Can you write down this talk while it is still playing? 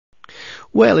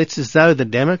Well, it's as though the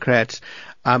Democrats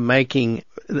are making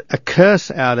a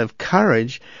curse out of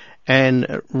courage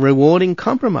and rewarding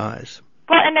compromise.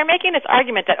 Well, and they're making this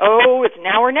argument that, oh, it's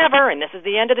now or never, and this is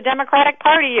the end of the Democratic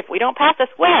Party if we don't pass this.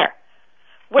 Where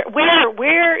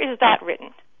is that written?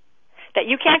 That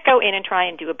you can't go in and try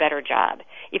and do a better job.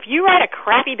 If you write a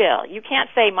crappy bill, you can't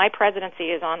say my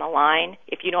presidency is on the line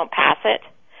if you don't pass it.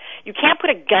 You can't put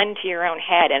a gun to your own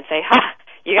head and say,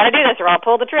 you got to do this or I'll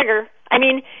pull the trigger. I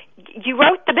mean, you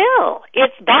wrote the bill.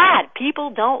 It's bad.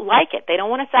 People don't like it. They don't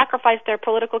want to sacrifice their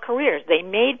political careers. They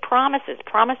made promises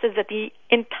that the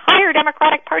entire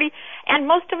Democratic Party and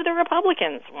most of the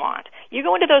Republicans want. You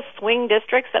go into those swing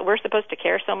districts that we're supposed to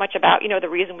care so much about, the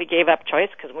reason we gave up choice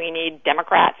because we need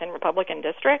Democrats in Republican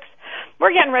districts.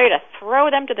 We're getting ready to throw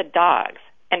them to the dogs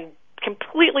and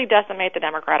completely decimate the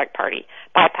Democratic Party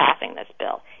by passing this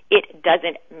bill. It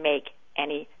doesn't make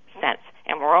any sense.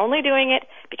 And we're only doing it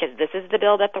because this is the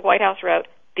bill that the White House wrote.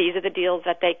 These are the deals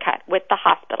that they cut with the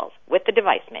hospitals, with the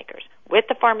device makers, with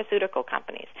the pharmaceutical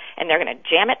companies. And they're going to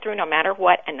jam it through no matter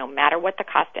what and no matter what the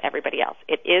cost to everybody else.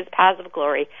 It is paths of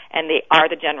glory, and they are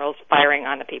the generals firing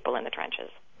on the people in the trenches.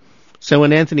 So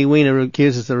when Anthony Weiner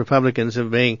accuses the Republicans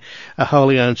of being a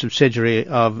wholly owned subsidiary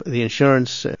of the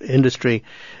insurance industry,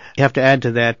 you have to add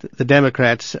to that the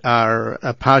Democrats are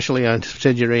a partially owned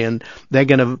subsidiary, and they're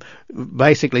going to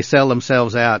basically sell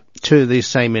themselves out to these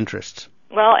same interests.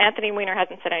 Well, Anthony Weiner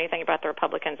hasn't said anything about the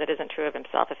Republicans that isn't true of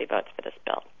himself if he votes for this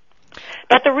bill.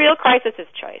 But the real crisis is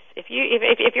choice. If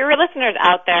your listeners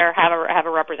out there have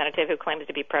a representative who claims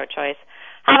to be pro-choice,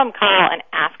 have them call and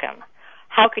ask him,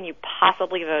 how can you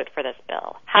possibly vote for this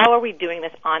bill? How are we doing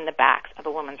this on the backs of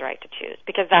a woman's right to choose?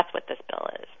 Because that's what this bill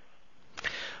is.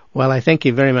 Well, I thank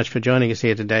you very much for joining us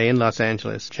here today in Los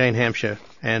Angeles, Jane Hamsher.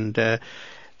 And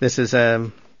this is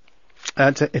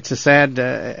it's a sad,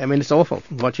 it's awful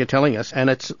what you're telling us, and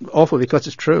it's awful because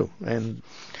it's true. And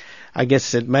I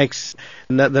guess it makes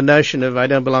the notion of I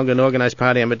don't belong to an organized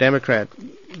party, I'm a Democrat,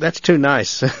 that's too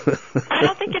nice. I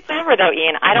don't think it's over, though,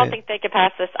 Ian. I don't think they could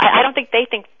pass this. I don't think they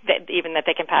think that even that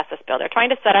they can pass this bill. They're trying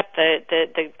to set up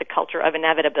the culture of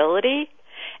inevitability.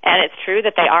 And it's true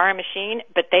that they are a machine,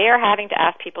 but they are having to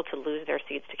ask people to lose their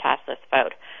seats to cast this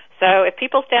vote. So if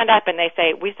people stand up and they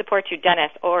say, we support you, Dennis,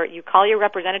 or you call your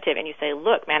representative and you say,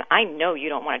 look, man, I know you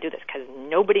don't want to do this because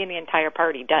nobody in the entire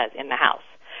party does in the House.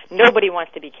 Nobody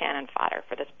wants to be cannon fodder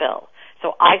for this bill.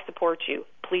 So I support you.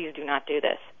 Please do not do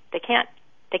this. They can't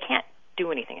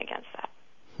do anything against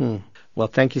that. Well,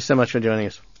 thank you so much for joining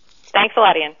us. Thanks a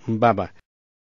lot, Ian. Bye-bye.